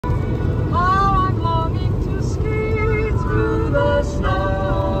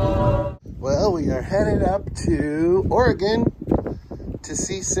are headed up to Oregon to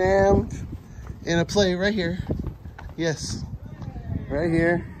see Sam in a play right here. Yes, right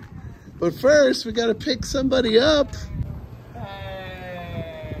here. But first, we gotta pick somebody up.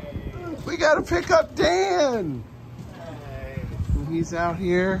 Hey. We gotta pick up Dan. Hey. And he's out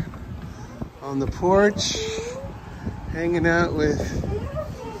here on the porch, hanging out with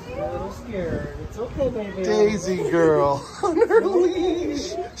A little scared. It's okay, baby. Daisy girl on her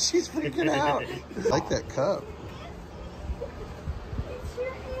leash. She's freaking out. I like that cup.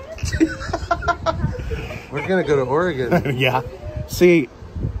 We're gonna go to Oregon. Yeah. See,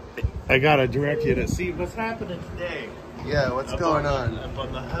 I gotta direct you to see what's happening today. Yeah, what's going on? Up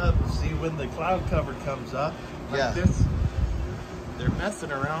on the hub, see when the cloud cover comes up, like Yeah. this, they're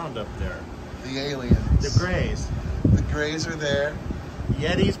messing around up there. The aliens. The grays. The grays are there.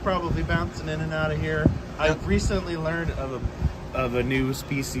 Yeti's probably bouncing in and out of here. I've recently learned of a new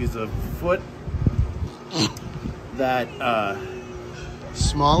species of foot that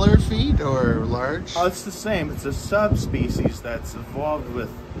Smaller feet or large? oh, it's the same. It's a subspecies that's evolved with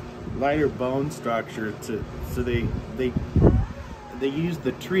lighter bone structure so they use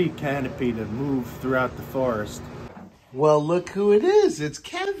the tree canopy to move throughout the forest. Well, look who it is. It's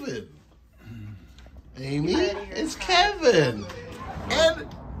Kevin. Amy, it's Kevin. And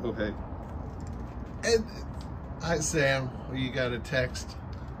Okay. hi, Sam. Well, you got a text.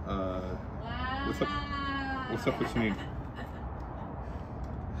 What's up? What's up? What you need?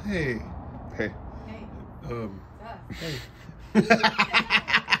 Hey. Hey. Hey.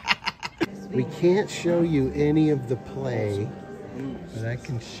 We can't show you any of the play, but I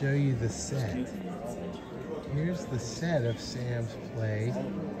can show you the set. Here's the set of Sam's play.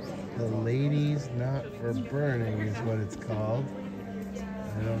 The Ladies Not for Burning is what it's called.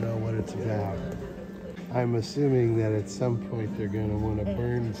 I don't know what it's about. I'm assuming that at some point they're going to want to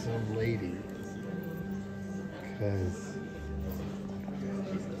burn some lady. Because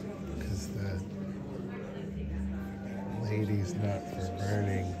the Ladies Not for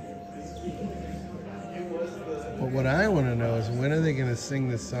Burning. But what I want to know is, when are they going to sing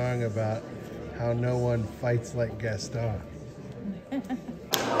the song about how no one fights like Gaston?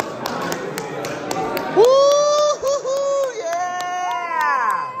 Woo-hoo-hoo,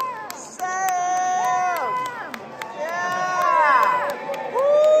 yeah! Sam! Yeah!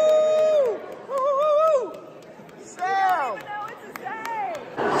 Woo! Woo-hoo-hoo! Sam!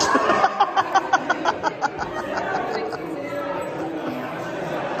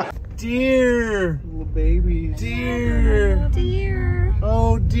 Dear! Little babies. Dear! Dear.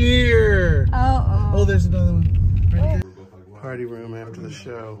 Oh, dear! Oh, Oh, there's another one. Right there. Party room after the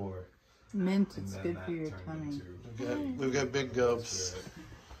show. mint. It's good for your tummy. We've got big gulps.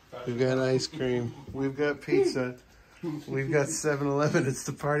 We've got ice cream. We've got pizza. We've got 7-Eleven. It's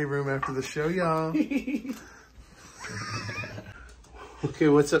the party room after the show, y'all. Okay,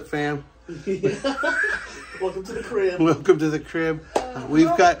 what's up, fam? Welcome to the crib. Welcome to the crib.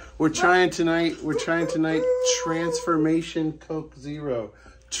 We're trying tonight Transformation Coke Zero.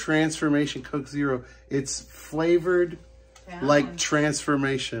 Transformation Coke Zero. It's flavored like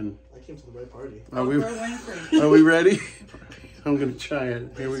transformation. I came to the right party. Are we ready? I'm gonna try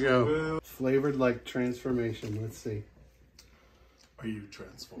it. Here we go. Flavored like transformation. Let's see. Are you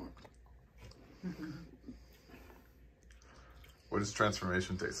transformed? What does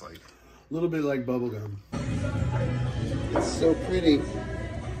transformation taste like? A little bit like bubblegum. It's so pretty.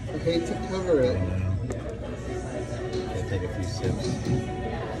 I hate to cover it. I'll take a few sips.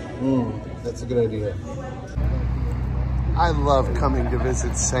 That's a good idea. I love coming to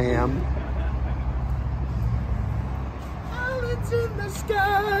visit Sam. Islands in the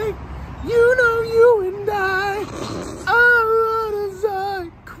sky, you know you and I are as I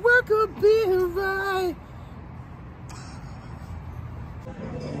quack a beer right.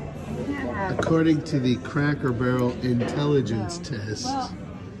 According to the Cracker Barrel intelligence test,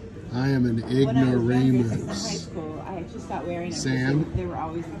 I am an ignoramus. I actually stopped wearing them. Sam? They were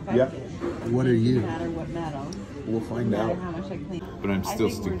always infected. What are you? No matter what metal. We'll find No matter out. how much I clean. But I'm still I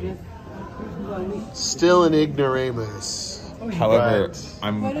think we're stupid. Still an ignoramus. However, But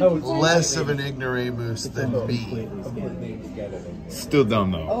I'm less of an ignoramus than B. still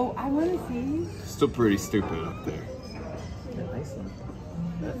dumb though. Oh, I want to see. Still pretty stupid up there.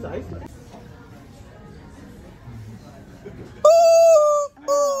 That's ice. Don't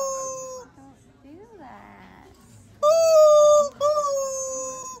do that.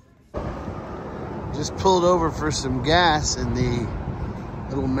 Just pulled over for some gas in the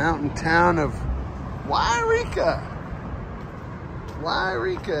little mountain town of Wairika.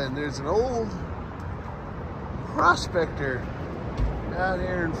 And there's an old prospector out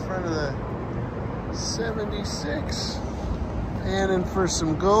here in front of the 76. Panning for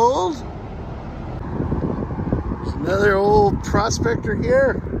some gold. There's another old prospector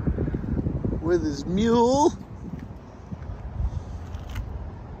here with his mule.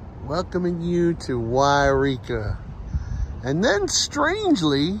 Welcoming you to Wairika. And then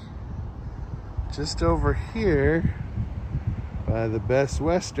strangely, just over here by the Best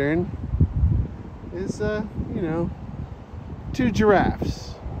Western is, you know, 2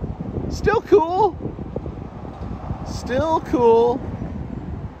 giraffes. Still cool. Still cool.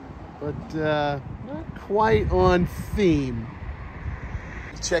 But not quite on theme.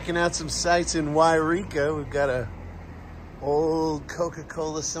 Checking out some sights in Wairika. We've got a old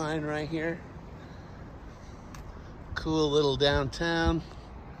Coca-Cola sign right here. Cool little downtown.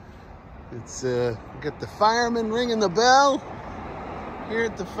 It's got the firemen ringing the bell here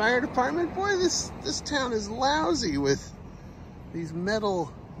at the fire department. Boy, this town is lousy with these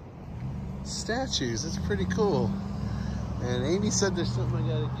metal statues. It's pretty cool. And Amy said there's something I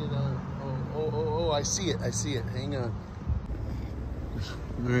gotta get on. Oh, I see it. Hang on.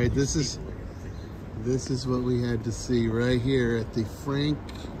 All right, this is what we had to see right here at the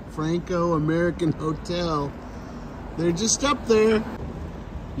Franco-American Hotel. They're just up there.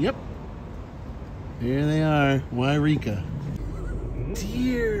 Yep. Here they are, Wairika.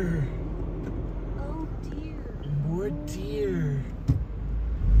 Deer. Oh dear. More deer.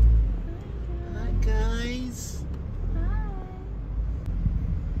 Hi, guys. Hi.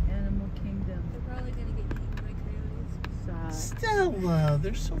 Animal Kingdom. They're probably gonna get eaten by coyotes. Stella,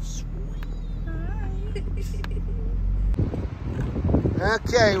 they're so sweet. Hi.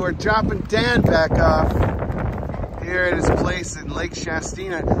 Okay, we're dropping Dan back off here at his place in Lake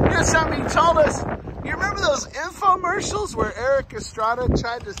Shastina. You know something he told us? You remember those infomercials where Eric Estrada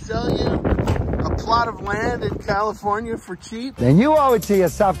tried to sell you a plot of land in California for cheap? Then you owe it to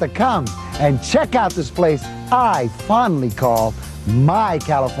yourself to come and check out this place I fondly call my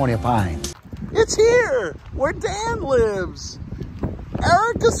California Pines. It's here, where Dan lives.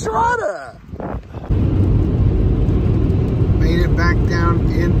 Eric Estrada. Made it back down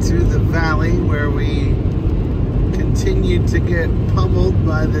into the valley where we continued to get pummeled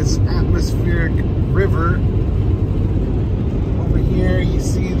by this atmospheric river. Over here you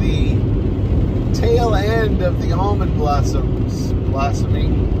see the tail end of the almond blossoms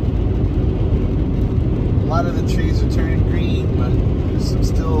blossoming. A lot of the trees are turning green, but there's some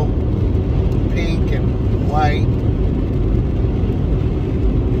still pink and white.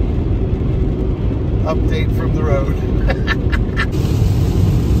 Update from the road.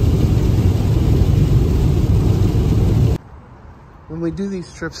 When we do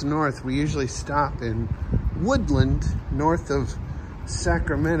these trips north, we usually stop in Woodland, north of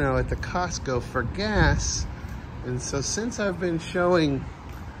Sacramento at the Costco for gas. And so since I've been showing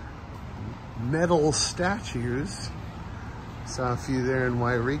metal statues, saw a few there in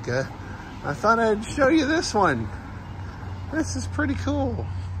Wairika, I thought I'd show you this one. This is pretty cool.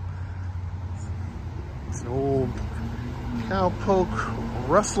 It's an old cowpoke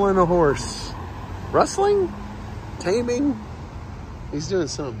rustling a horse. Rustling? Taming? He's doing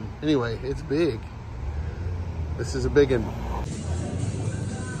something. Anyway, it's big. This is a big one.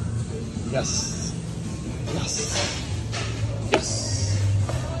 Yes. Yes.